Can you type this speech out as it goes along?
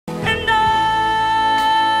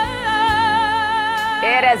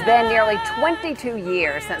has been nearly 22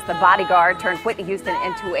 years since the Bodyguard turned Whitney Houston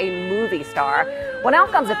into a movie star. Well, now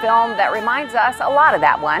comes a film that reminds us a lot of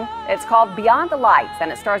that one. It's called Beyond the Lights, and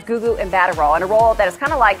it stars Gugu Mbatha-Raw in a role that is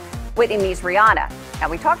kind of like Whitney meets Rihanna. And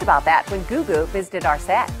we talked about that when Gugu visited our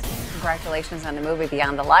set. Congratulations on the movie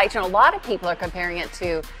Beyond the Lights. And a lot of people are comparing it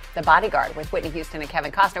to The Bodyguard with Whitney Houston and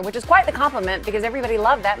Kevin Costner, which is quite the compliment because everybody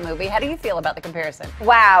loved that movie. How do you feel about the comparison?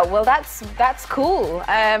 Wow, well that's cool.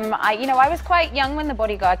 I was quite young when The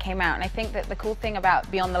Bodyguard came out, and I think that the cool thing about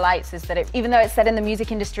Beyond the Lights is that even though it's set in the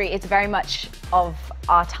music industry, it's very much of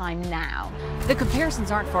our time now. The comparisons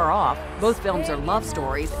aren't far off. Both films are love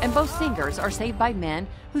stories, and both singers are saved by men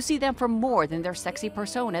who see them for more than their sexy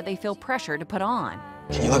persona they feel pressure to put on.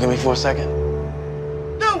 Can you look at me for a second?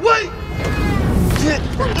 No, wait!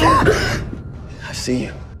 I see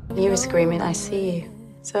you. You were screaming, I see you.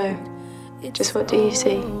 So, just what do you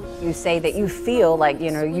see? You say that you feel like,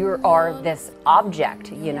 you are this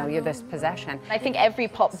object, you're this possession. I think every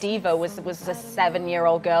pop diva was a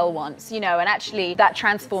 7-year-old girl once, and actually that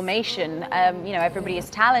transformation, everybody is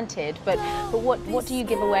talented, but what do you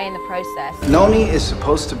give away in the process? Noni is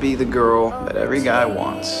supposed to be the girl that every guy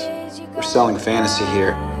wants. We're selling fantasy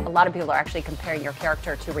here. A lot of people are actually comparing your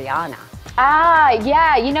character to Rihanna. Ah,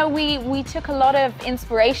 yeah, we took a lot of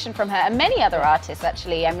inspiration from her and many other artists,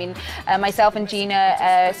 actually. I mean, myself and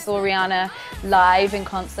Gina saw Rihanna live in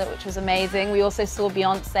concert, which was amazing. We also saw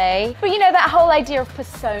Beyonce. But that whole idea of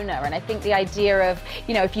persona, and I think the idea of,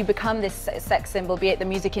 if you become this sex symbol, be it the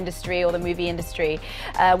music industry or the movie industry,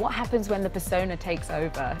 what happens when the persona takes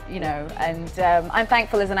over, And I'm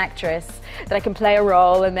thankful as an actress that I can play a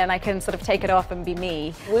role and then I can sort of take it off and be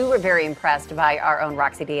me. We were very impressed by our own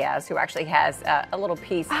Roxy Diaz, who actually has a little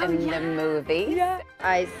piece in the movie. Yeah.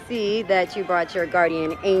 I see that you brought your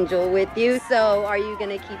guardian angel with you, so are you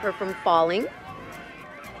going to keep her from falling?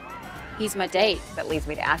 He's my date. That leads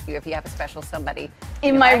me to ask you if you have a special somebody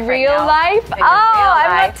in my real life?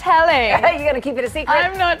 I'm not telling. You're going to keep it a secret?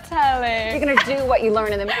 I'm not telling. You're going to do what you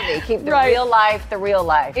learn in the movie. Keep the real life the real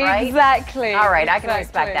life, right? Exactly. All right, I can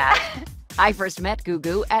respect that. I first met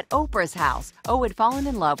Gugu at Oprah's house. O had fallen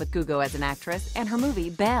in love with Gugu as an actress and her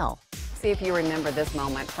movie Belle. See if you remember this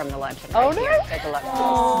moment from the luncheon Oh, right no? here. Take a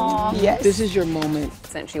look. Yes. This is your moment.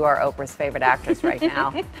 Since you are Oprah's favorite actress right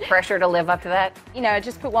now, pressure to live up to that?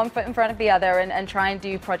 Just put one foot in front of the other and try and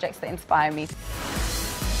do projects that inspire me.